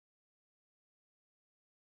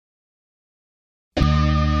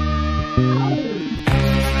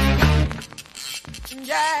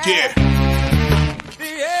Yeah.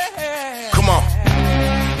 Come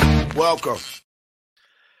on. Welcome.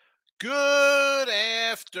 Good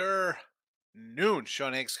afternoon.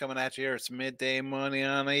 Sean Higgs coming at you here. It's Midday Money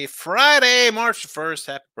on a Friday, March 1st.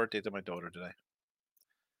 Happy birthday to my daughter today.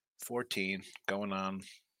 14, going on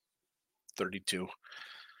 32.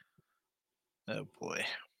 Oh, boy.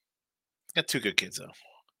 Got two good kids, though.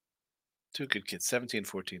 Two good kids. 17,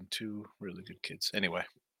 14. Two really good kids. Anyway.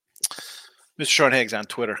 Mr. Sean Higgs on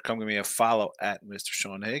Twitter. Come give me a follow at Mr.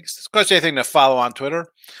 Sean Higgs. It's not anything to follow on Twitter,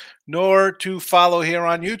 nor to follow here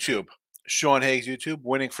on YouTube. Sean Higgs YouTube,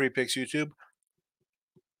 Winning Free Picks YouTube.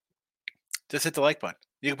 Just hit the like button.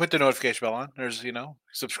 You can put the notification bell on. There's,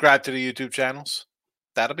 subscribe to the YouTube channels.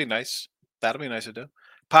 That'll be nice. That'll be nice to do.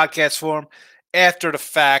 Podcast form, after the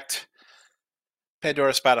fact.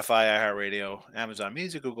 Pandora, Spotify, iHeartRadio, Amazon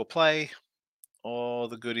Music, Google Play. All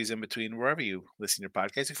the goodies in between, wherever you listen to your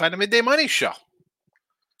podcast. You can find the Midday Money Show.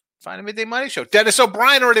 Dennis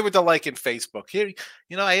O'Brien already with the like in Facebook. Here,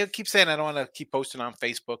 I keep saying I don't want to keep posting on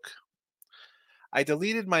Facebook. I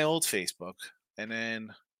deleted my old Facebook, and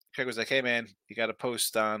then Craig was like, hey, man, you got to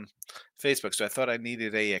post on Facebook. So I thought I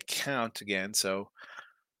needed a account again. So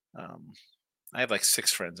I have like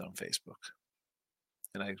 6 friends on Facebook.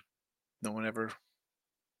 And no one ever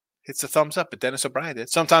hits the thumbs up, but Dennis O'Brien did.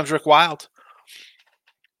 Sometimes Rick Wild.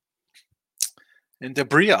 And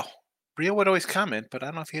Brio. Brio would always comment, but I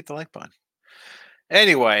don't know if he hit the like button.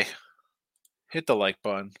 Anyway, hit the like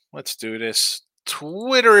button. Let's do this.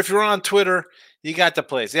 Twitter, if you're on Twitter, you got the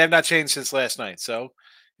place. They have not changed since last night. So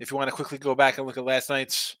if you want to quickly go back and look at last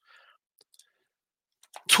night's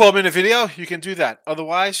 12-minute video, you can do that.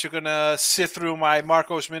 Otherwise, you're going to sit through my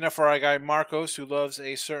Marcos Minute for our guy Marcos, who loves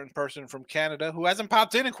a certain person from Canada who hasn't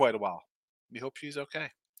popped in quite a while. We hope she's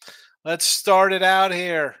okay. Let's start it out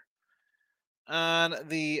here. On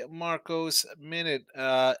the Marcos Minute,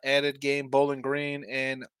 added game Bowling Green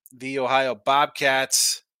and the Ohio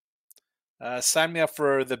Bobcats. Sign me up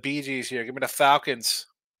for the Bee Gees here. Give me the Falcons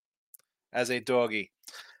as a doggy.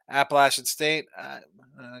 Appalachian State, I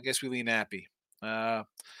guess we lean Appy.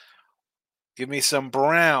 Give me some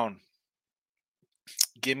Brown.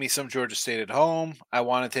 Give me some Georgia State at home. I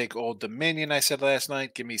want to take Old Dominion, I said last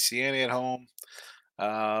night. Give me Siena at home.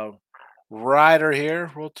 Rider here,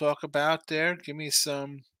 we'll talk about there. Give me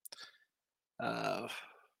some. Do I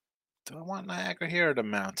want Niagara here or the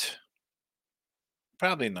Mount?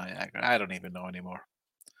 Probably Niagara. I don't even know anymore.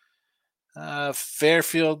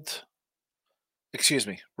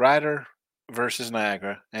 Rider versus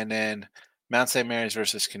Niagara, and then Mount St. Mary's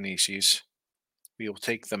versus Canisius. We will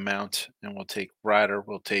take the Mount, and we'll take Rider.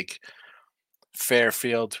 We'll take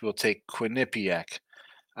Fairfield. We'll take Quinnipiac.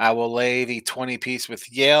 I will lay the 20-piece with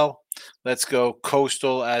Yale. Let's go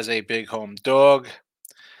Coastal as a big home dog.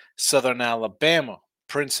 Southern Alabama.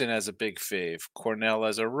 Princeton as a big fave. Cornell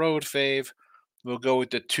as a road fave. We'll go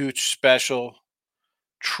with the Tooch special.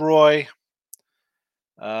 Troy.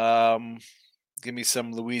 Give me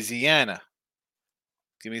some Louisiana.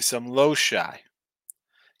 Give me some Loshi.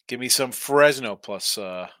 Give me some Fresno plus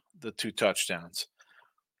the 2 touchdowns.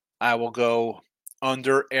 I will go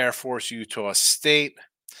under Air Force Utah State.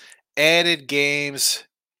 Added games.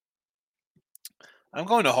 I'm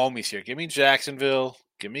going to homies here. Give me Jacksonville.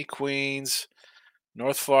 Give me Queens.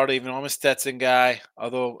 North Florida, even though I'm a Stetson guy,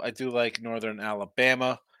 although I do like Northern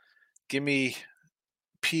Alabama. Give me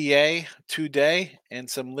PA today and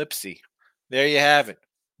some Lipsy. There you have it.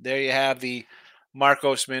 There you have the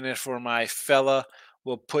Marcos Minute for my fella.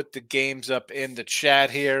 We'll put the games up in the chat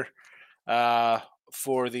here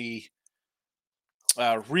for the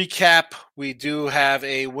recap. We do have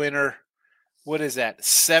a winner. What is that?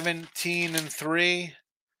 17-3.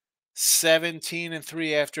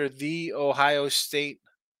 17-3 after the Ohio State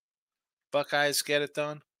Buckeyes get it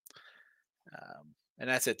done. And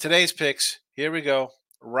that's it. Today's picks. Here we go.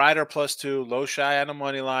 Rider +2. Loshi on the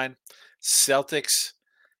money line. Celtics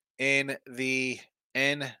in the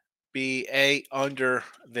NBA under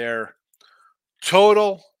their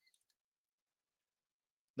total.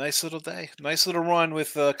 Nice little day. Nice little run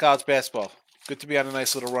with college basketball. Good to be on a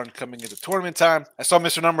nice little run coming into tournament time. I saw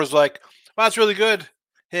Mr. Numbers like, wow, it's really good,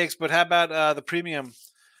 Higgs, but how about the premium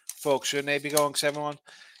folks? Shouldn't they be going 7-1?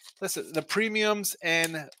 Listen, the premiums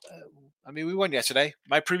and, we won yesterday.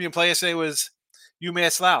 My premium play yesterday was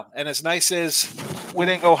UMass Lau. And as nice as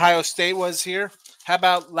winning Ohio State was here, how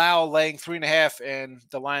about Lau laying 3.5 and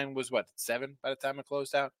the line was, 7 by the time it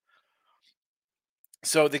closed out?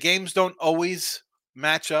 So the games don't always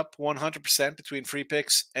match up 100% between free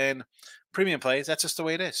picks and premium plays. That's just the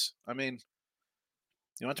way it is. You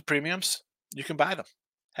want the premiums? You can buy them.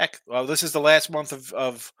 Heck, well, this is the last month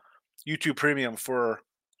of YouTube Premium for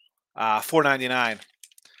 $4.99.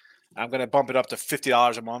 I'm going to bump it up to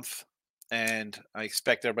 $50 a month, and I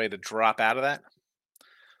expect everybody to drop out of that.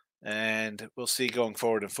 And we'll see going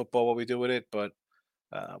forward in football what we do with it. But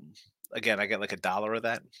again, I get like $1 of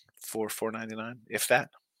that for $4.99, if that.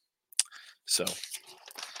 So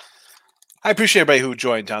I appreciate everybody who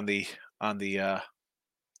joined on the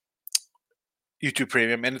YouTube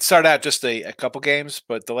Premium, and it started out just a couple games,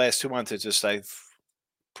 but the last 2 months it's just I've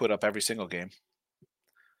put up every single game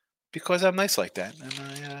because I'm nice like that,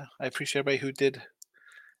 and I appreciate everybody who did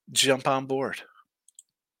jump on board.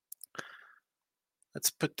 Let's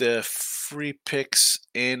put the free picks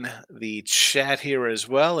in the chat here as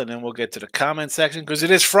well, and then we'll get to the comment section because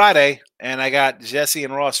it is Friday, and I got Jesse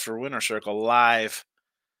and Ross for Winner Circle live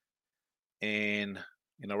in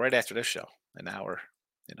right after this show, an hour,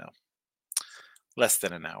 less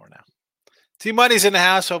than an hour now. T Money's in the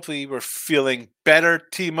house. Hopefully we're feeling better.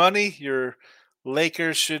 T Money, your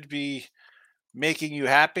Lakers should be making you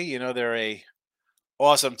happy. They're a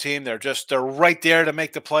awesome team. They're right there to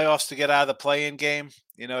make the playoffs to get out of the play-in game.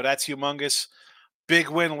 That's humongous. Big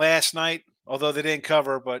win last night, although they didn't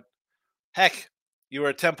cover, but heck, you were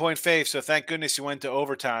a 10-point fave, so thank goodness you went to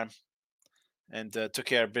overtime and took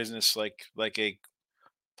care of business like a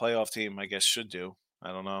playoff team, I guess, should do.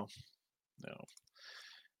 I don't know. No.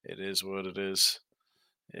 It is what it is.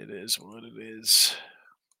 It is what it is.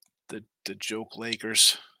 The joke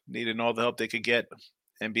Lakers needing all the help they could get.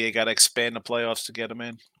 NBA got to expand the playoffs to get them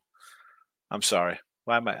in. I'm sorry.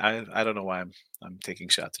 Why am I don't know why I'm taking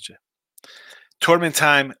shots at you. Tournament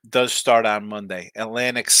time does start on Monday.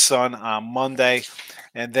 Atlantic Sun on Monday.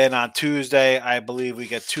 And then on Tuesday, I believe we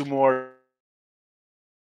get 2 more.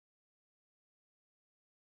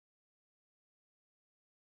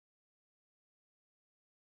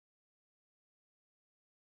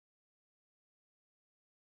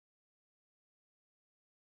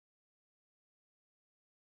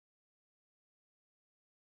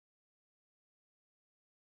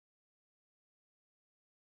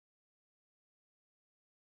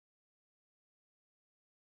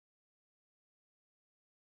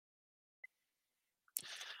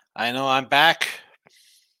 I know I'm back.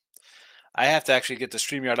 I have to actually get the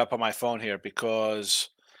StreamYard up on my phone here because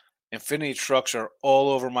Infinity Trucks are all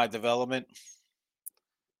over my development.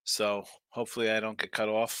 So hopefully I don't get cut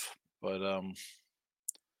off. But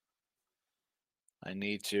I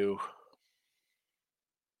need to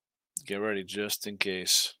get ready just in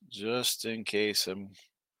case. Just in case I'm.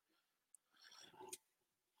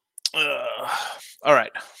 All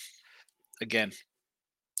right. Again,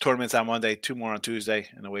 tournaments on Monday, 2 more on Tuesday,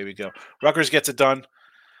 and away we go. Rutgers gets it done.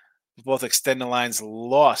 Both extended lines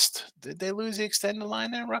lost. Did they lose the extended line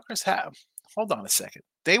there? Rutgers have. Hold on a second.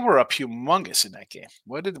 They were up humongous in that game.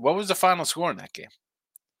 What was the final score in that game?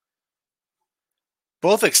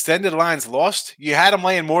 Both extended lines lost? You had them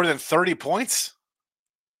laying more than 30 points?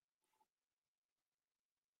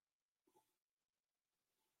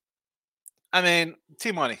 I mean,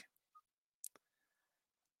 T-Money.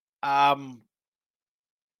 I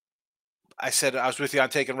said I was with you on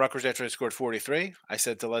taking Rutgers after they scored 43. I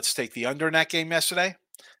said let's take the under in that game yesterday.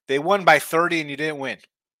 They won by 30 and you didn't win.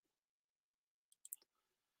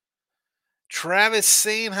 Travis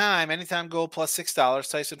Sainheim, anytime goal plus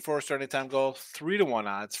 $6. Tyson Forrester, anytime goal 3-1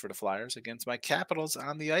 odds for the Flyers against my Capitals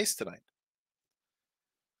on the ice tonight.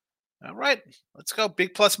 All right, let's go.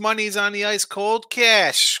 Big plus money's on the ice. Cold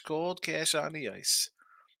cash on the ice.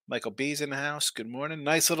 Michael B's in the house. Good morning.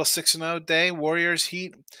 Nice little 6-0 day. Warriors,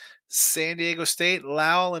 Heat, San Diego State,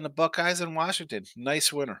 Lowell, and the Buckeyes in Washington.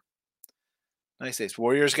 Nice winner. Nice days.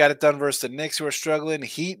 Warriors got it done versus the Knicks, who are struggling.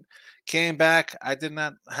 Heat came back. I did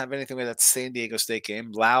not have anything with that San Diego State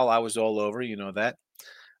game. Lowell, I was all over. You know that.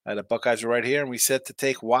 The Buckeyes are right here, and we set to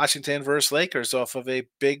take Washington versus Lakers off of a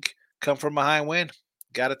big come-from-behind win.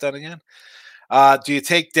 Got it done again. Do you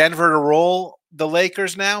take Denver to roll the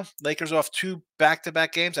Lakers now? Lakers off 2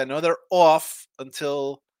 back-to-back games. I know they're off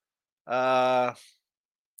until, no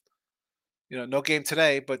game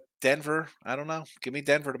today, but Denver, I don't know. Give me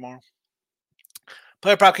Denver tomorrow.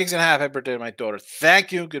 Player prop Kings and a half. Happy birthday to my daughter.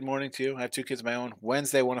 Thank you. Good morning to you. I have 2 kids of my own.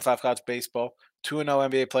 Wednesday, 1-5 college baseball. 2-0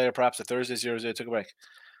 NBA player props. The Thursday, 0-0. Took a break.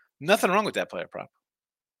 Nothing wrong with that player prop.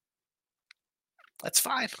 That's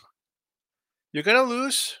fine. You're going to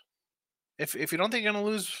lose. If you don't think you're going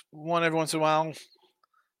to lose one every once in a while,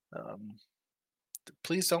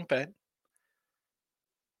 please don't bet.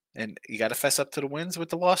 And you got to fess up to the wins with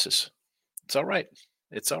the losses. It's all right.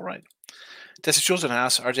 It's all right. Jesse Jules in the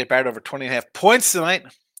house. RJ Barrett over 20.5 points tonight.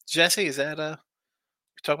 Jesse, is that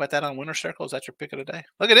Talk about that on Winner Circle. Is that your pick of the day?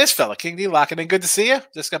 Look at this fella, King D locking in. Good to see you.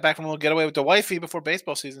 Just got back from a little getaway with the wifey before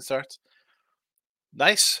baseball season starts.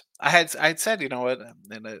 Nice. I had said, you know what,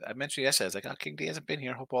 and I mentioned yesterday. I was like, "Oh, King D hasn't been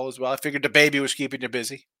here. Hope all is well." I figured the baby was keeping you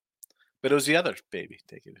busy, but it was the other baby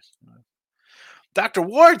taking it. Dr.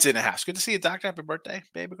 Ward's in the house. Good to see you, Doctor. Happy birthday,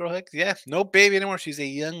 baby girl Hicks. Yeah, no baby anymore. She's a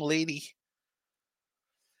young lady.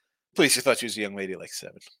 Please, she thought she was a young lady, like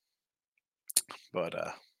 7,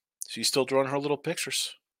 but she's still drawing her little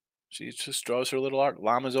pictures. She just draws her little art.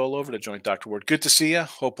 Llamas all over the joint, Dr. Ward. Good to see you.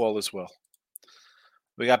 Hope all is well.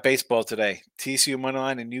 We got baseball today. TCU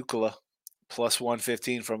moneyline and Euclid plus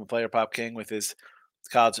 115 from a Player Pop King with his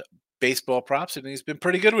college baseball props, and he's been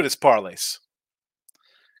pretty good with his parlays.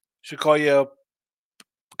 Should call you a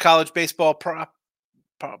college baseball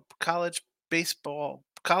college baseball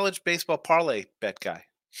parlay bet guy.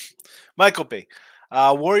 Michael B.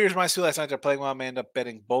 Warriors minus 2 last night. They're playing well. I end up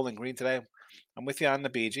betting Bowling Green today. I'm with you on the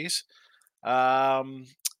Bee Gees.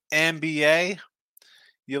 NBA.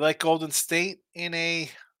 You like Golden State in a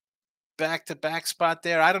back-to-back spot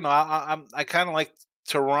there? I don't know. I kind of like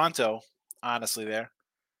Toronto, honestly. There.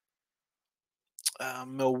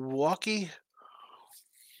 Milwaukee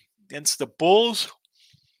against the Bulls.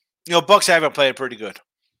 You know, Bucks have been playing pretty good.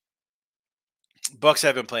 Bucks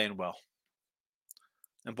have been playing well.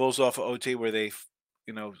 And Bulls off of OT where they,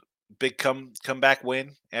 you know, big comeback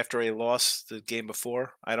win after a loss the game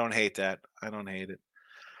before. I don't hate that. I don't hate it.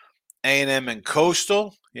 A&M and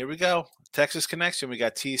Coastal. Here we go. Texas connection. We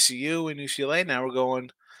got TCU and UCLA. Now we're going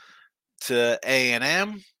to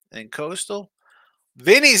A&M and Coastal.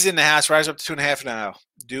 Vinny's in the house. Rise up to 2.5 now.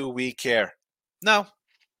 Do we care? No.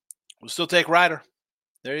 We'll still take Ryder.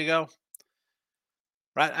 There you go.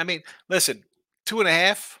 Right? I mean, listen,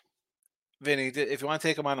 2.5. Vinny, if you want to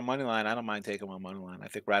take him on the money line, I don't mind taking him on the money line. I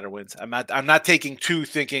think Ryder wins. I'm not taking 2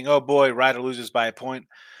 thinking, oh boy, Ryder loses by a point.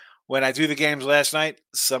 When I do the games last night,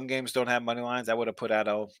 some games don't have money lines. I would have put out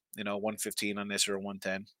 115 on this or a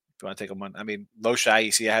 110. If you want to take a money, I mean, low shy.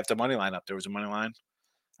 You see, I have the money line up. There was a money line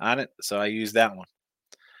on it, so I used that one.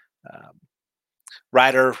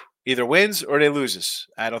 Ryder either wins or they loses.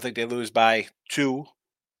 I don't think they lose by 2.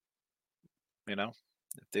 You know,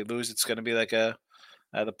 if they lose, it's going to be like the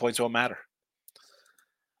points won't matter.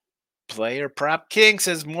 Player Prop King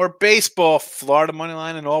says more baseball. Florida money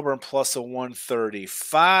line and Auburn plus a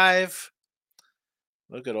 135.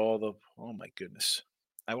 Look at all the. Oh my goodness!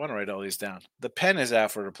 I want to write all these down. The pen is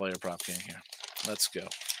out for the Player Prop King here. Let's go.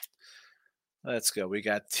 Let's go. We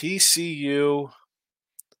got TCU. Let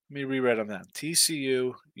me reread them down.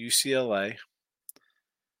 TCU, UCLA,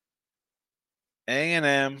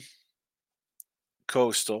 A&M,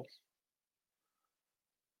 Coastal,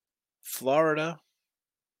 Florida,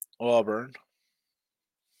 Auburn,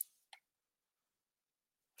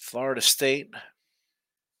 Florida State,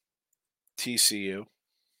 TCU,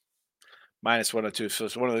 minus 102. So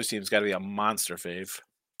it's one of those teams got to be a monster fave.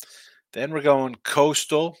 Then we're going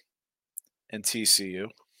Coastal and TCU.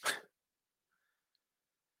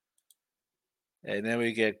 And then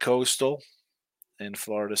we get Coastal and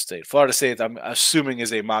Florida State. Florida State, I'm assuming,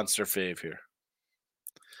 is a monster fave here.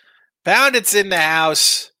 Poundit's in the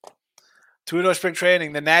house. 2-0 spring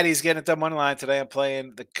training. The Natties getting it done money line today. I'm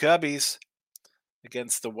playing the Cubbies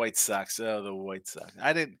against the White Sox. Oh, the White Sox.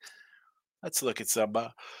 Let's look at some.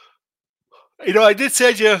 I did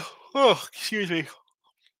send you. Oh, excuse me.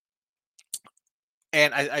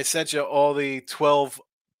 And I sent you all the 12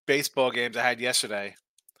 baseball games I had yesterday.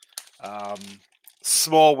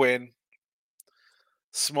 Small win.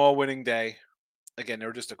 Small winning day. Again, they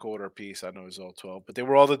were just a quarter piece. I know it was all 12, but they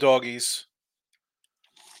were all the doggies.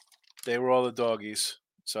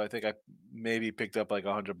 So I think I maybe picked up like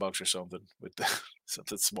 $100 or something with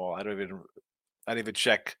something small. I didn't even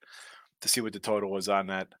check to see what the total was on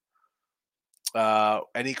that.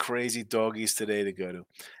 Any crazy doggies today to go to?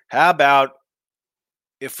 How about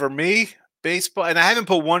if for me baseball? And I haven't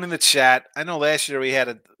put one in the chat. I know last year we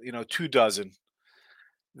had 2 dozen.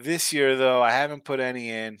 This year though, I haven't put any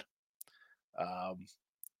in.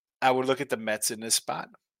 I would look at the Mets in this spot.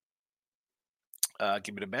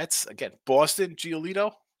 Give me the Mets. Again, Boston,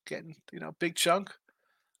 Giolito, getting, big chunk.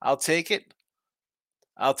 I'll take it.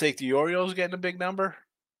 I'll take the Orioles getting a big number.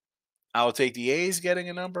 I'll take the A's getting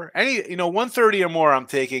a number. 130 or more, I'm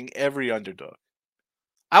taking every underdog.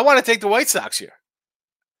 I want to take the White Sox here.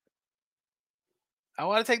 I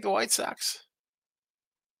want to take the White Sox.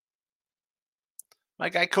 My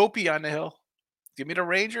guy Kopi on the hill. Give me the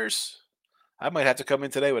Rangers. I might have to come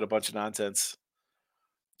in today with a bunch of nonsense.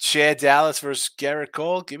 Chad Dallas versus Garrett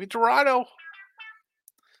Cole. Give me Toronto.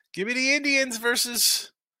 Give me the Indians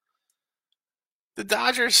versus the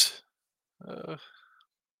Dodgers.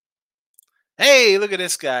 Hey, look at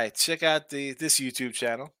this guy. Check out this YouTube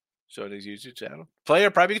channel. Showing his YouTube channel.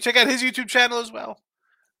 Player probably can check out his YouTube channel as well.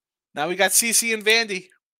 Now we got CC and Vandy.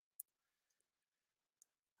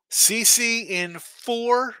 CC in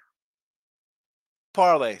 4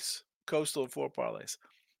 parlays. Coastal in 4 parlays.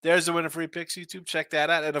 There's the Winner Free Picks YouTube. Check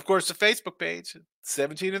that out. And of course, the Facebook page.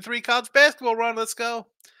 17-3 college basketball run. Let's go.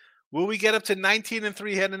 Will we get up to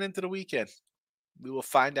 19-3 heading into the weekend? We will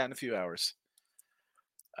find out in a few hours.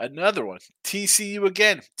 Another one. TCU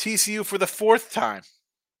again. TCU for the 4th time.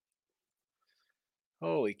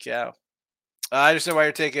 Holy cow. I understand why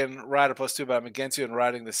you're taking Rider +2, but I'm against you in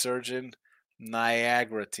riding the Surgeon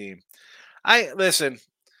Niagara team. Listen,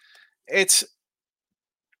 it's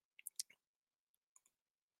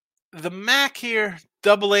the MAC here,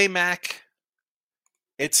 AA MAC.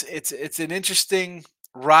 It's an interesting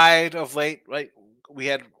ride of late, right? We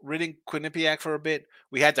had Reading Quinnipiac for a bit.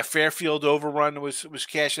 We had the Fairfield overrun was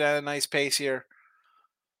cashing out a nice pace here.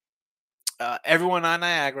 Everyone on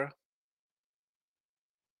Niagara.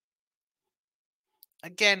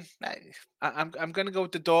 Again, I'm going to go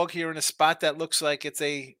with the dog here in a spot that looks like it's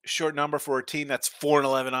a short number for a team that's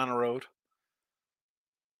 4-11 on the road.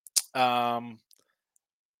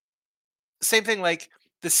 Same thing like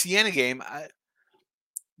the Siena game.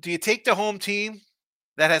 Do you take the home team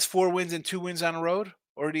that has 4 wins and 2 wins on the road,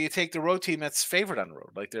 or do you take the road team that's favored on the road?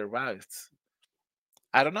 Like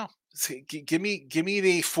I don't know. Give me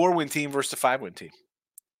the 4-win team versus the 5-win team.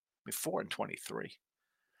 4-23.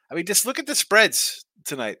 I mean, just look at the spreads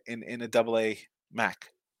tonight in a AA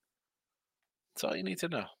MAC. That's all you need to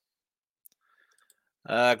know.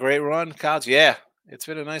 Great run, college. Yeah, it's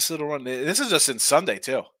been a nice little run. This is just in Sunday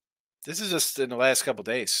too. This is just in the last couple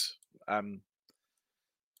days. I'm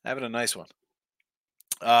having a nice one.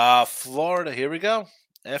 Florida, here we go.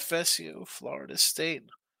 FSU, Florida State.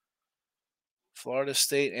 Florida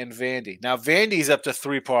State and Vandy. Now, Vandy's up to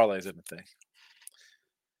 3 parlays in the thing.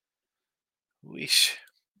 Weesh.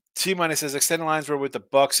 T-Money says extended lines were with the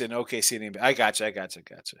Bucks and OKC. And I gotcha.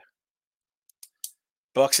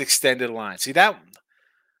 Bucks extended line. See that?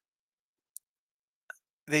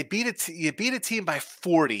 They beat it. You beat a team by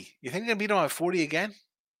 40. You think they're gonna beat them by 40 again?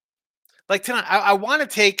 Like tonight, I want to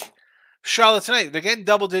take Charlotte tonight. They're getting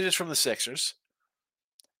double digits from the Sixers.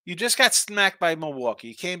 You just got smacked by Milwaukee.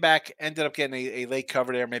 You came back, ended up getting a late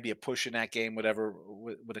cover there, maybe a push in that game, whatever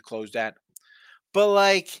would have closed that. But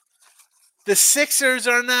like the Sixers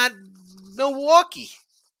are not Milwaukee.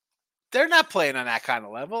 They're not playing on that kind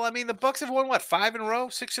of level. I mean, the Bucks have won what, 5 in a row,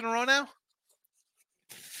 6 in a row now.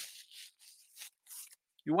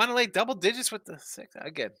 You want to lay double digits with the 6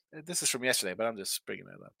 again? This is from yesterday, but I'm just bringing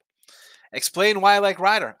it up. Explain why I like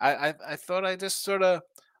Ryder. I thought I just sort of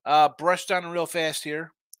brushed on real fast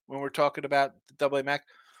here when we're talking about the AA MAC.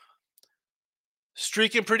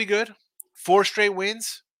 Streaking pretty good. 4 straight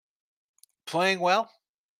wins. Playing well.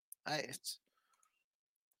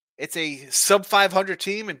 It's a sub 500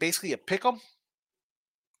 team and basically a pick 'em.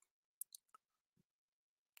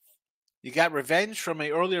 You got revenge from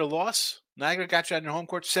an earlier loss. Niagara got you on your home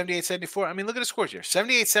court 78-74. I mean, look at the scores here.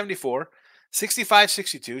 78-74,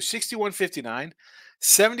 65-62, 61-59,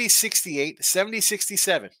 70-68,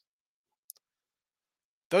 70-67.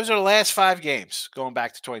 Those are the last 5 games going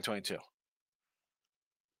back to 2022.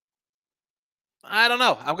 I don't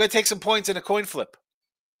know. I'm going to take some points in a coin flip.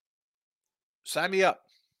 Sign me up.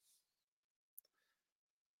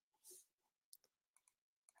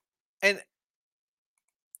 And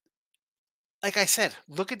like I said,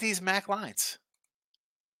 look at these MAC lines.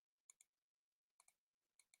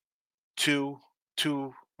 2,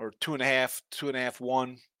 2, or 2.5, 2.5,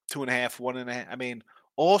 1, 2.5, 1.5. I mean,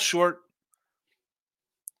 all short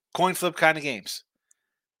coin flip kind of games.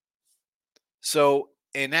 So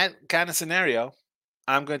in that kind of scenario,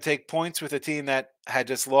 I'm going to take points with a team that had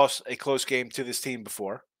just lost a close game to this team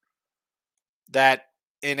before. That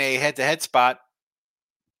in a head-to-head spot,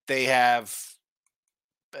 they have,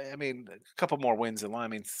 I mean, a couple more wins in line. I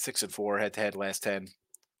mean, 6-4 head-to-head last 10.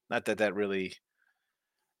 Not that that really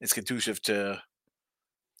is conducive to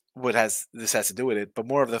what this has to do with it, but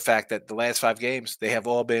more of the fact that the last 5 games, they have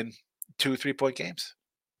all been 2 3-point games.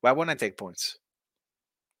 Why wouldn't I take points?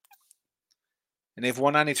 And they've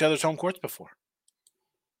won on each other's home courts before.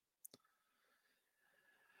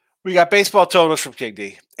 We got baseball totals from King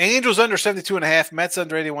D. Angels under 72.5. Mets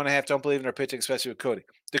under 81.5. Don't believe in their pitching, especially with Cody.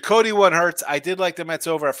 The Cody one hurts. I did like the Mets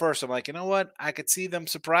over at first. I'm like, you know what? I could see them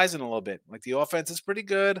surprising a little bit. Like the offense is pretty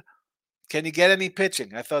good. Can you get any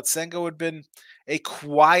pitching? I thought Senga would have been a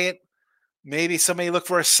quiet, maybe somebody look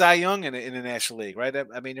for a Cy Young in the National League, right?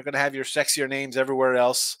 I mean, you're going to have your sexier names everywhere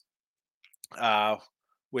else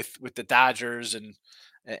with the Dodgers and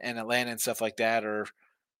and Atlanta and stuff like that, or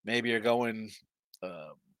maybe you're going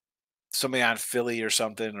somebody on Philly or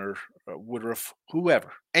something, or Woodruff,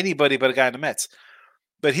 whoever, anybody but a guy in the Mets.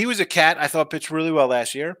 But he was a cat I thought pitched really well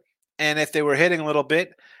last year. And if they were hitting a little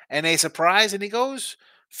bit and they surprise and he goes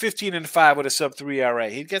 15-5 with a sub-3 ERA,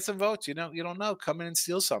 he'd get some votes. You don't know. Come in and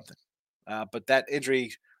steal something. But that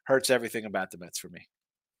injury hurts everything about the Mets for me.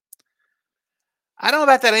 I don't know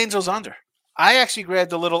about that Angels under. I actually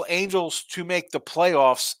grabbed the little Angels to make the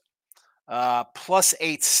playoffs plus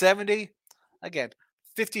 870. Again,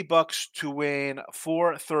 $50 to win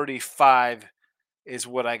 435 is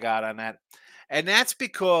what I got on that. And that's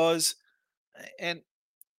because, and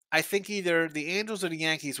I think either the Angels or the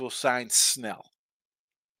Yankees will sign Snell.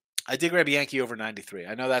 I did grab Yankee over 93.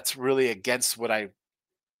 I know that's really against what I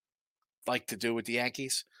like to do with the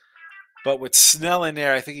Yankees. But with Snell in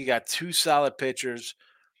there, I think you got two solid pitchers.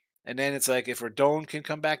 And then it's like if Rodon can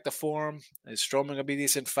come back to form, is Stroman going to be a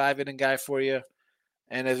decent 5-inning guy for you?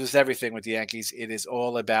 And it's just everything with the Yankees. It is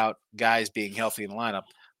all about guys being healthy in the lineup.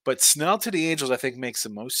 But Snell to the Angels, I think, makes the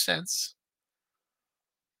most sense.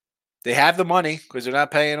 They have the money because they're not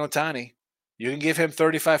paying Ohtani. You can give him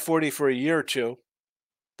 35-40 for a year or two.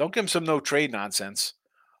 Don't give him some no-trade nonsense.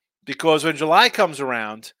 Because when July comes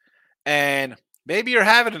around and maybe you're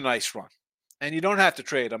having a nice run and you don't have to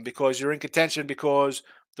trade him because you're in contention because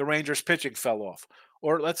the Rangers pitching fell off.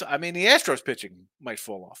 Or the Astros pitching might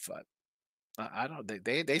fall off. I don't know.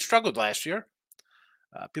 They struggled last year.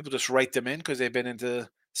 People just write them in because they've been into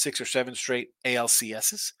 6 or 7 straight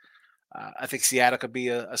ALCSs. I think Seattle could be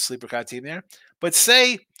a sleeper kind of team there. But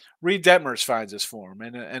say Reed Detmers finds his form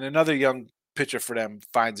and another young pitcher for them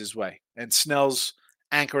finds his way. And Snell's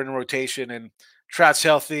anchoring in rotation and Trout's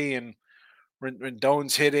healthy and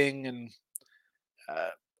Rendon's hitting. And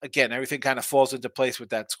again, everything kind of falls into place with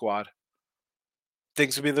that squad.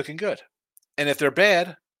 Things will be looking good. And if they're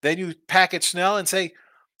bad, then you package Snell and say,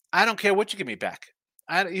 I don't care what you give me back.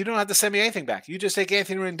 You don't have to send me anything back. You just take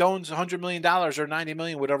Anthony Rendon's $100 million or $90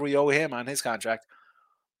 million, whatever we owe him on his contract.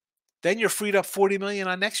 Then you're freed up $40 million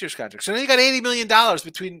on next year's contract. So now you got $80 million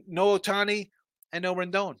between no Ohtani and no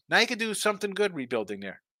Rendon. Now you can do something good rebuilding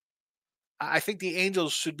there. I think the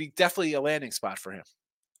Angels should be definitely a landing spot for him.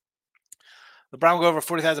 LeBron will go over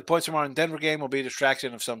 40,000 points tomorrow in Denver game. Will be a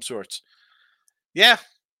distraction of some sorts. Yeah.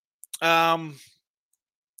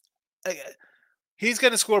 He's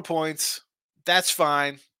going to score points. That's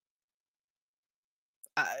fine.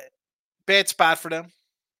 Bad spot for them.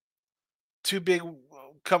 Two big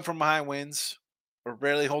come from behind wins or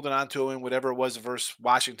barely holding on to him, whatever it was versus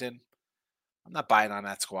Washington. I'm not buying on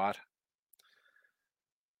that squad.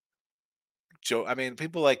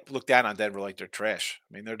 People look down on Denver like they're trash.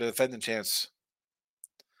 They're the defending champs.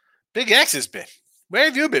 Big X has been. Where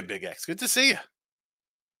have you been, Big X? Good to see you.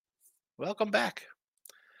 Welcome back.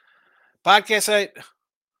 Podcast site,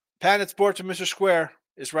 Planet Sports and Mr. Square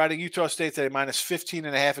is riding Utah State today minus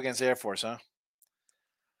 15.5 against Air Force, huh?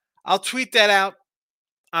 I'll tweet that out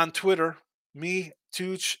on Twitter. Me,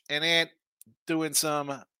 Tooch, and Ant doing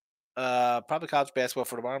some probably college basketball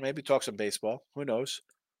for tomorrow. Maybe talk some baseball. Who knows?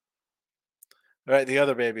 All right, the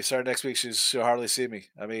other baby. Starting next week, she'll hardly see me.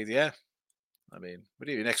 Yeah. What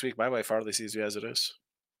do you next week? My wife hardly sees you as it is.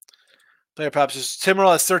 Player props is Tim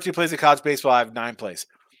Merle has 13 plays in college baseball. I have 9 plays.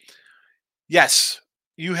 Yes,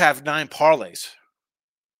 you have 9 parlays.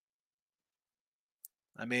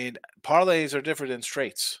 Parlays are different than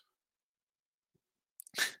straights.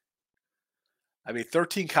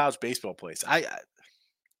 13 college baseball plays.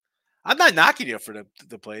 I'm not knocking you for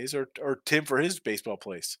the plays or Tim for his baseball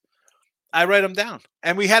plays. I write them down.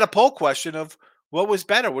 And we had a poll question of what was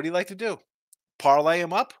better. What do you like to do? Parlay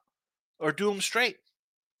them up or do them straight?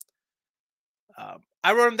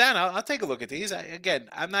 I wrote them down. I'll take a look at these.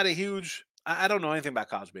 I'm not a huge – I don't know anything about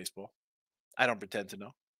college baseball. I don't pretend to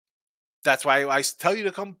know. That's why I tell you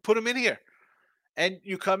to come put them in here. And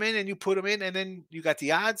you come in and you put them in, and then you got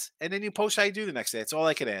the odds, and then you post how you do the next day. That's all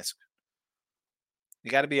I can ask. You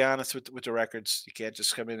got to be honest with the records. You can't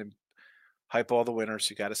just come in and hype all the winners.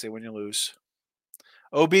 You got to say when you lose.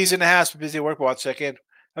 OB's in the house. Busy at work. But I'll check in.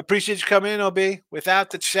 Appreciate you coming in, OB. Without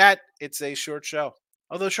the chat, it's a short show.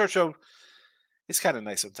 Although short show, it's kind of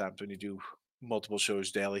nice sometimes when you do multiple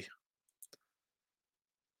shows daily.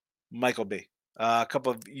 Michael B. A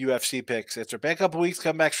couple of UFC picks. After a bad couple of weeks,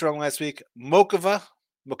 come back strong last week. Mokava,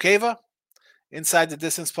 inside the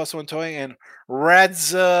distance, plus 120, and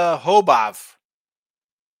Radzhobov,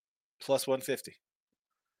 plus 150.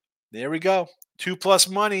 There we go. 2+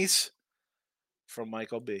 monies from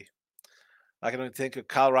Michael B. I can only think of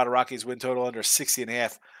Colorado Rockies win total under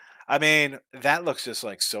 60.5. That looks just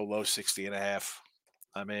like so low,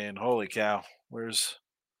 60.5. Holy cow. Where's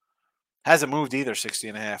Hasn't moved either,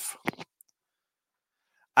 60.5.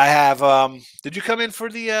 I have did you come in for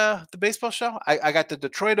the baseball show? I got the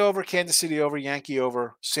Detroit over, Kansas City over, Yankee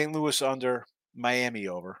over, St. Louis under, Miami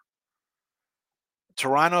over.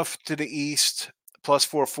 Toronto to the East plus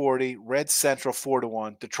 440, Red Central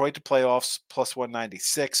 4-1, Detroit to playoffs plus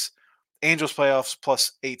 196, Angels playoffs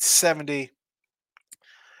plus 870,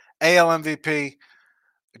 AL MVP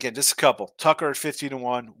again just a couple. Tucker at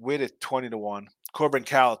 50-1, Witt at 20-1, Corbin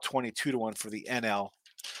Carroll at 22-1 for the NL.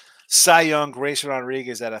 Cy Young, Grayson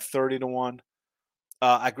Rodriguez at a 30-1.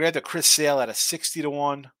 I grabbed a Chris Sale at a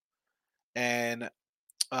 60-1, and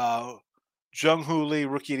Jung Hoo Lee,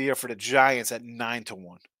 rookie of the year for the Giants at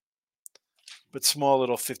 9-1. But small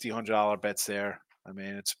little $50-$100 bets there. I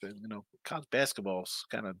mean, it's been, college basketball's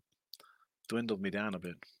kind of dwindled me down a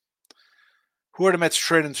bit. Who are the Mets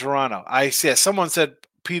trade in Toronto? I see. Someone said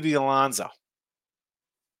Pete Alonso.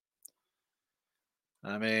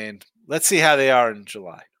 I mean, let's see how they are in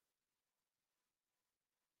July.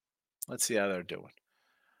 Let's see how they're doing.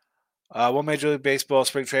 One Major League Baseball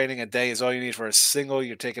spring training a day is all you need for a single.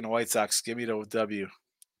 You're taking the White Sox. Give me the W.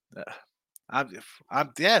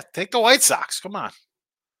 Take the White Sox. Come on.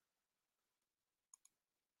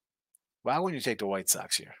 Why wouldn't you take the White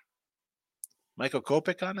Sox here? Michael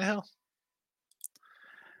Kopech on the hill.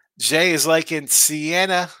 Jay is liking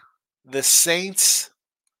Siena, the Saints,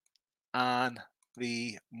 on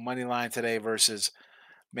the money line today versus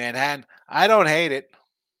Manhattan. I don't hate it.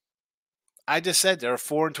 I just said they're a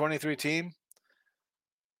 4-23 team.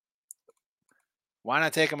 Why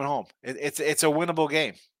not take them at home? It's a winnable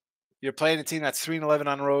game. You're playing a team that's 3-11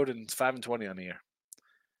 on the road and 5-20 on the year.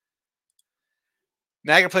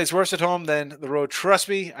 Niagara plays worse at home than the road. Trust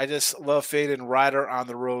me, I just love fading Ryder on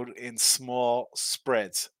the road in small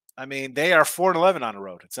spreads. I mean, they are 4-11 on the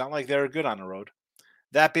road. It's not like they're good on the road.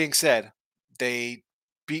 That being said, they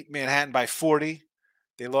beat Manhattan by 40.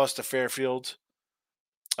 They lost to Fairfield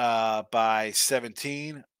by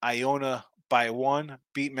 17. Iona by 1.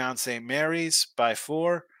 Beat Mount St. Mary's by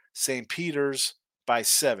 4. St. Peter's by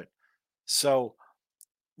 7. So,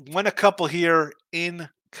 won a couple here in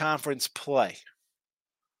conference play.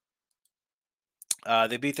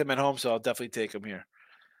 They beat them at home, so I'll definitely take them here.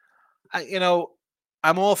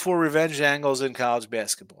 I'm all for revenge angles in college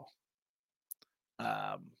basketball.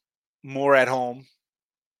 More at home,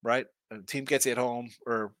 right? A team gets it at home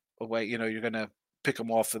or away, you're going to pick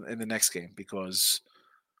them off in the next game because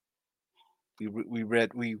we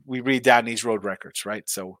read down these road records, right?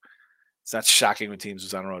 So it's not shocking when teams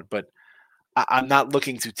was on the road, but I'm not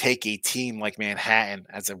looking to take a team like Manhattan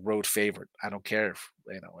as a road favorite. I don't care if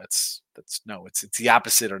it's the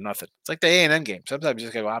opposite or nothing. It's like the A&M game. Sometimes you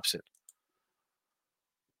just gotta go opposite.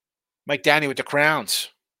 Mike Downey with the Crowns.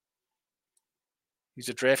 He's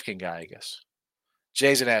a DraftKings guy, I guess.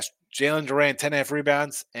 Jason asked Jalen Durant 10.5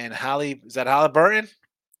 rebounds and Halliburton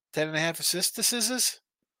 10.5 assists. Is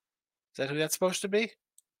that who that's supposed to be?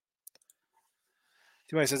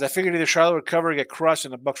 Somebody says, I figured either Charlotte would cover or get crushed,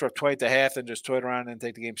 and the Bucks were up 20 at the half, and just toyed around and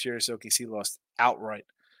take the game serious. OKC lost outright.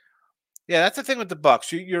 Yeah, that's the thing with the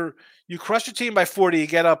Bucks. You crush your team by 40, you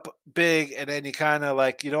get up big, and then you kind of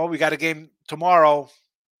like, we got a game tomorrow.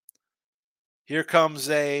 Here comes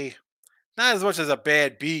not as much as a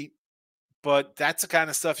bad beat, but that's the kind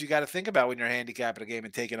of stuff you got to think about when you're handicapping a game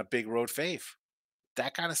and taking a big road fave.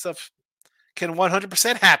 That kind of stuff can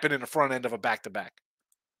 100% happen in the front end of a back-to-back.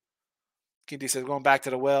 Kindy says, going back to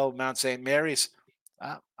the well, Mount St. Mary's.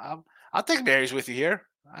 I'll take Mary's with you here.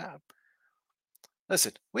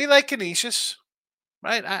 Listen, we like Canisius,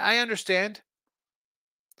 right? I understand.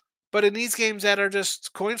 But in these games that are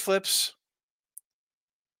just coin flips,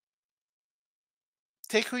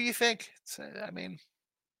 take who you think. I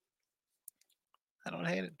don't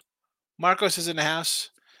hate it. Marcos is in the house.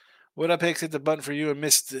 What up, Hicks? Hit the button for you and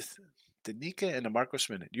Miss Danica and the Marcos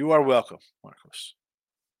Minute. You are welcome, Marcos.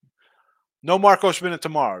 No Marcos Minute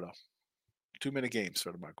tomorrow, though. 2-minute games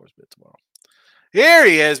for the Marcos Minute tomorrow. Here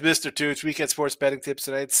he is, Mr. Toots. Weekend sports betting tips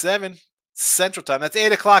tonight. 7 Central Time. That's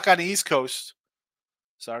 8 o'clock on the East Coast.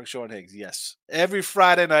 Sorry, Sean Higgs. Yes. Every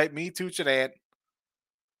Friday night, me, Toots, and Ant.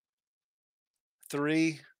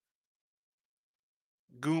 3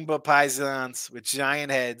 Goomba Paisans with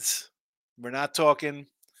giant heads. We're not talking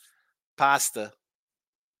pasta.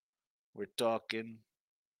 We're talking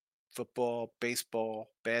football, baseball,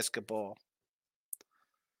 basketball.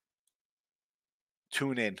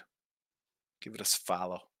 Tune in. Give it a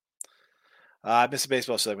follow. I missed the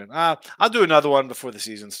baseball segment. I'll do another one before the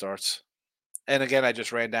season starts. And again, I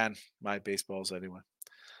just ran down my baseballs anyway.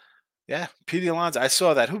 Yeah, Pete Alonso. I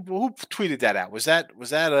saw that. Who tweeted that out? Was that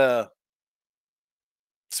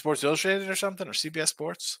Sports Illustrated or something, or CBS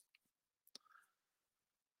Sports?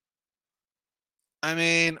 I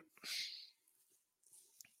mean,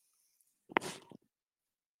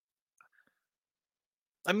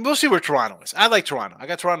 we'll see where Toronto is. I like Toronto. I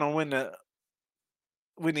got Toronto to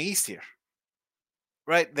win the East here,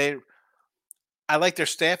 right? I like their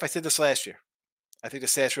staff. I said this last year. I think the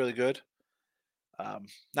staff's really good.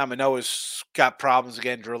 Now Manoah's got problems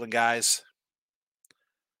again drilling guys,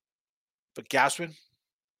 but Gausman,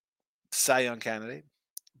 Cy Young candidate.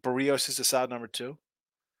 Barrios is a solid number 2.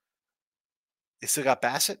 They still got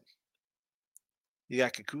Bassett. You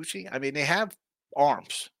got Kikuchi. I mean, they have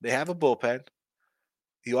arms. They have a bullpen.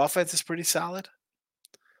 The offense is pretty solid.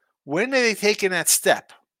 When are they taking that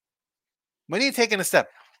step? When are you taking a step?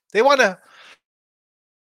 They want to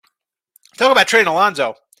talk about trading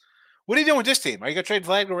Alonso. What are you doing with this team? Are you going to trade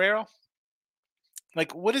Vlad Guerrero?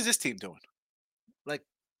 Like, what is this team doing? Like,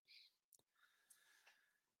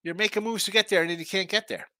 you're making moves to get there, and then you can't get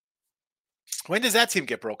there. When does that team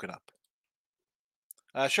get broken up?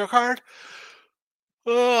 Show card?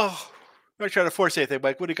 Oh, I'm not trying to force anything,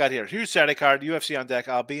 Mike. What do you got here? Huge Saturday card, UFC on deck.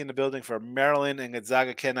 I'll be in the building for Maryland and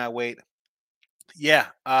Gonzaga. Cannot wait. Yeah.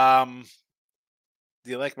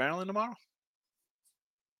 Do you like Maryland tomorrow?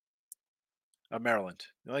 Maryland.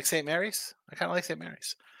 You like St. Mary's? I kind of like St.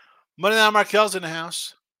 Mary's. Monday Night Markel's in the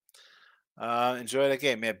house. Enjoy that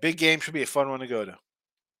game, man. Big game, should be a fun one to go to,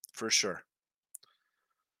 for sure.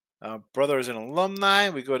 Brother is an alumni.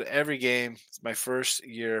 We go to every game. It's my first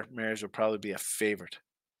year. Mary's will probably be a favorite.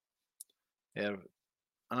 Yeah.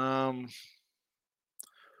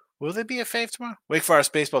 Will they be a fave tomorrow? Wake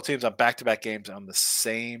Forest baseball teams on back-to-back games on the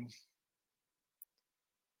same.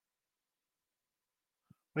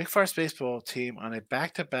 Wake Forest baseball team on a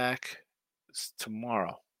back-to-back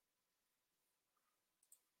tomorrow.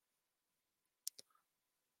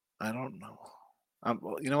 I don't know.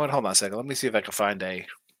 You know what? Hold on a second. Let me see if I can find a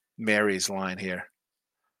Mary's line here.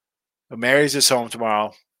 Mary's is home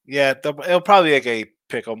tomorrow. Yeah, it'll probably be like a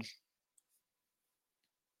pick 'em.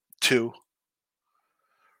 2.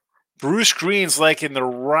 Bruce Green's liking the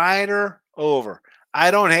Rider over.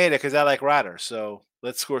 I don't hate it because I like Rider. So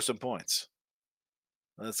let's score some points.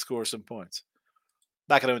 Not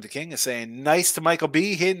gonna win the King is saying nice to Michael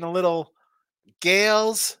B. hitting a little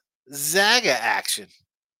Gales Zaga action.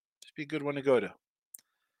 Should be a good one to go to.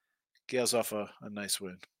 Gales off a nice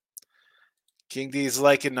win. King D's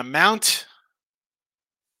liking the Mount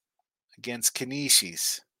against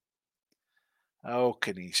Canisius. Oh,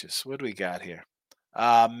 Canisius. What do we got here?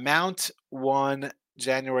 Mount won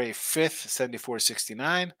January 5th,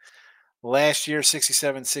 74-69. Last year,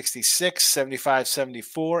 67-66,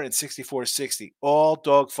 75-74, and 64-60. All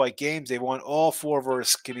dogfight games. They won all 4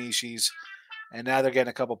 versus Canisius, and now they're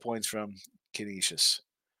getting a couple points from Canisius,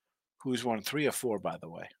 who's won 3 of 4, by the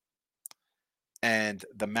way. And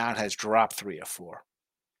the Mount has dropped 3 of 4.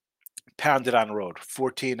 Pounded on the road.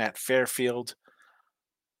 14 at Fairfield.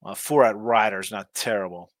 4 at Riders, not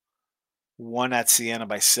terrible. 1 at Siena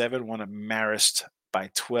by 7. 1 at Marist by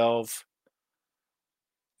 12.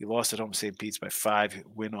 You lost at home St. Pete's by 5.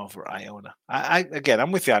 Win over Iona. Again,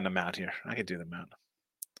 I'm with you on the Mount here. I could do the Mount.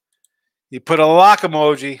 You put a lock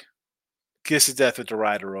emoji. Kiss of death with the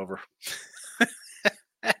Rider over.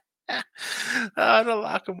 The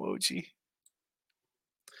lock emoji.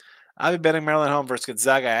 I'll be betting Maryland home versus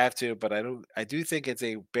Gonzaga. I have to, but I do think it's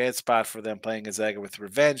a bad spot for them playing Gonzaga with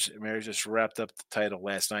revenge. Mary just wrapped up the title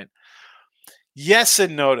last night. Yes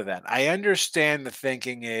and no to that. I understand the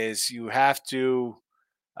thinking is you have to.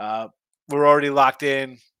 We're already locked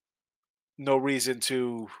in. No reason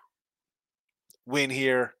to win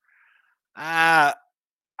here. I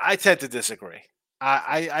tend to disagree.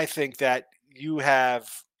 I think that you have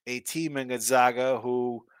a team in Gonzaga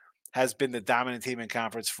who has been the dominant team in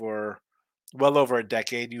conference for well over a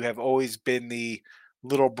decade. You have always been the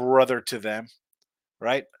little brother to them,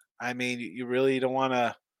 right? I mean, you really don't want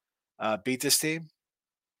to beat this team.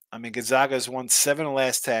 I mean, Gonzaga has won 7 of the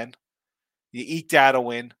last 10. You eked out a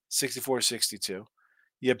win, 64-62.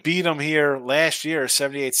 You beat them here last year,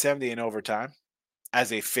 78-70 in overtime,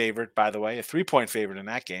 as a favorite, by the way, a 3-point favorite in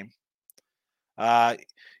that game.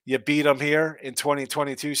 You beat them here in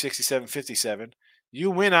 2022, 67-57. You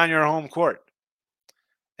win on your home court,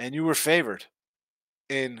 and you were favored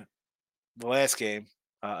in the last game,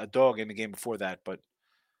 a dog in the game before that. But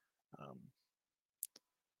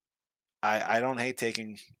I don't hate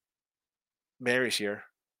taking Mary's here.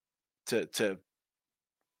 To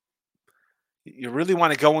you really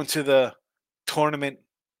want to go into the tournament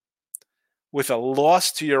with a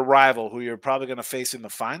loss to your rival, who you're probably going to face in the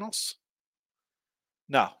finals?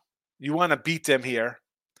 No, you want to beat them here.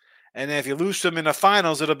 And then if you lose them in the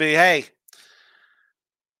finals, it'll be, hey,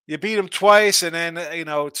 you beat them twice, and then,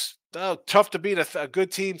 it's Oh, tough to beat a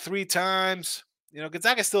good team 3 times.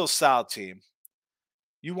 Gonzaga's still a solid team.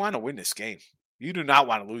 You want to win this game. You do not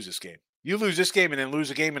want to lose this game. You lose this game and then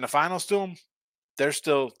lose a game in the finals to them. They're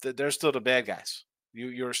still the bad guys.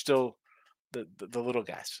 You're still the little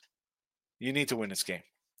guys. You need to win this game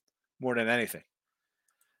more than anything.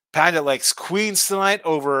 Panda likes Queens tonight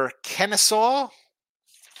over Kennesaw.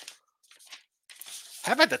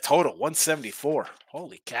 How about the total? 174.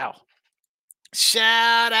 Holy cow.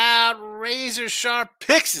 Shout out Razor Sharp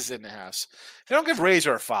Picks is in the house. If you don't give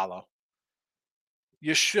Razor a follow,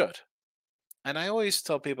 you should. And I always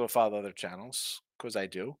tell people to follow other channels because I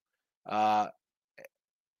do. Like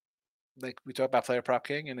we talk about Player Prop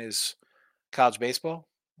King and his college baseball.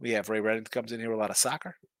 We have Ray Reddington comes in here with a lot of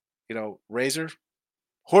soccer. Razor,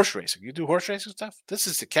 horse racing. You do horse racing stuff? This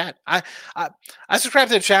is the cat. I subscribe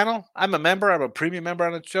to the channel. I'm a member. I'm a premium member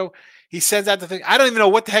on the show. He sends out the thing. I don't even know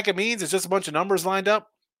what the heck it means. It's just a bunch of numbers lined up.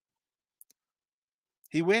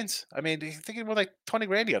 He wins. I mean, he's thinking more like 20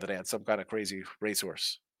 grand the other day on some kind of crazy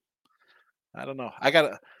racehorse. I don't know.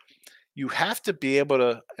 You have to be able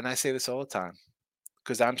to, and I say this all the time,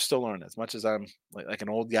 because I'm still learning. As much as I'm like an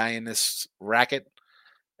old guy in this racket,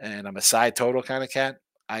 and I'm a side total kind of cat,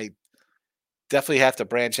 I definitely have to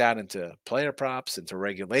branch out into player props, into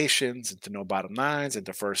regulations, into no bottom nines,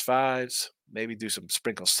 into first fives, maybe do some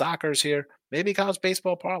sprinkle soccers here, maybe college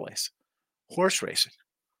baseball parlays, horse racing.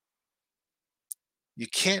 You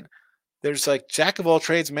can't, there's like jack of all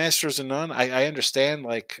trades, masters of none. I understand,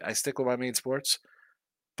 like I stick with my main sports,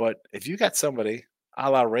 but if you got somebody a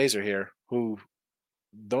la Razor here who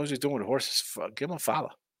knows he's doing with horses, give him a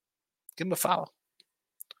follow. Give him a follow.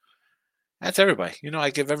 That's everybody. I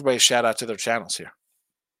give everybody a shout out to their channels here.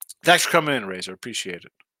 Thanks for coming in, Razor. Appreciate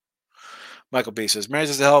it. Michael B says, Mary's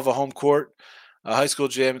is a hell of a home court. A high school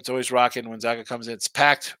gym. It's always rocking. When Zaga comes in, it's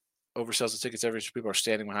packed. Oversells the tickets. Every people are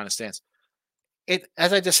standing behind the stands.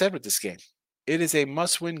 As I just said with this game, it is a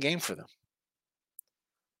must-win game for them.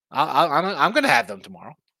 I'm going to have them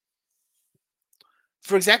tomorrow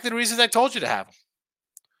for exactly the reasons I told you to have them.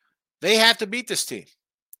 They have to beat this team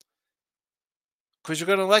because you're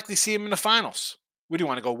going to likely see them in the finals. What do you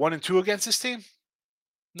want to go 1-2 against this team?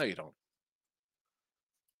 No, you don't.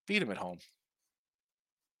 Beat them at home.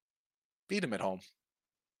 Beat them at home.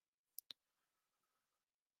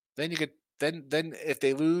 Then you could then if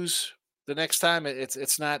they lose the next time,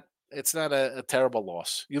 it's not a terrible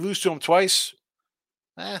loss. You lose to them twice.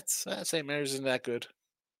 St. Mary's isn't that good.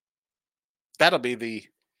 That'll be the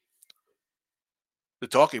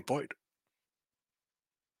talking point.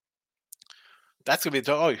 That's gonna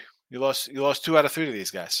be you lost 2 out of 3 to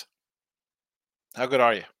these guys. How good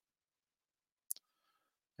are you?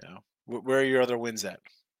 Where are your other wins at?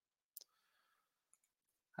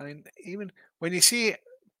 I mean, even when you see,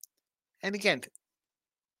 and again,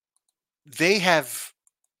 they have.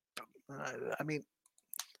 I mean,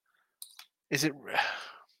 is it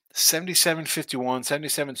 77-51,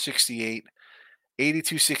 77-68,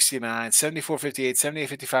 82-69,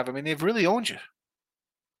 74-58, 78-55? I mean, they've really owned you.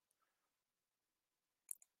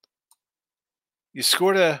 You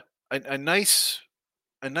scored a nice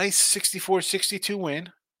 64-62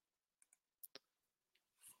 win.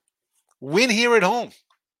 Win here at home.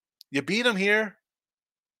 You beat them here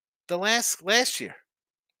the last year.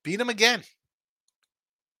 Beat them again.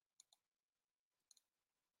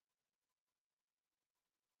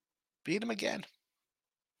 Beat them again.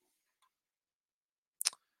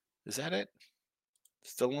 Is that it?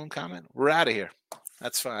 Still one comment? We're out of here.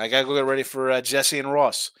 That's fine. I got to go get ready for Jesse and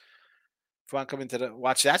Ross. If you want to come in to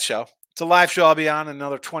watch that show, it's a live show. I'll be on in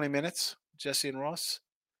another 20 minutes. Jesse and Ross.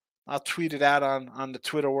 I'll tweet it out on the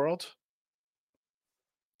Twitter world.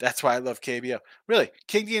 That's why I love KBO. Really,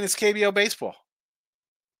 King Dean is KBO baseball.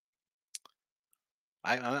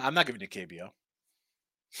 I'm not giving you KBO.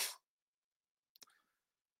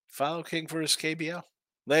 Follow King for his KBO.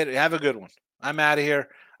 Later. Have a good one. I'm out of here.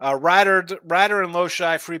 Ryder and Low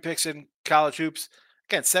Shy free picks in college hoops.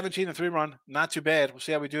 Again, 17-3 run. Not too bad. We'll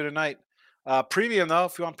see how we do tonight. Premium, though.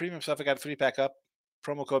 If you want premium stuff, I got a 3-pack up.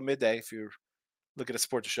 Promo code midday if you're looking to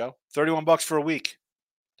support the show. $31 for a week.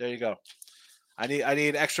 There you go. I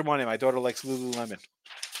need extra money. My daughter likes Lululemon.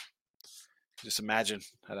 Just imagine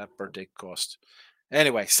how that birthday cost.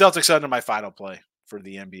 Anyway, Celtics under my final play for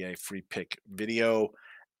the NBA free pick video.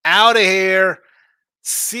 Out of here.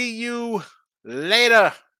 See you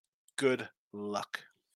later. Good luck.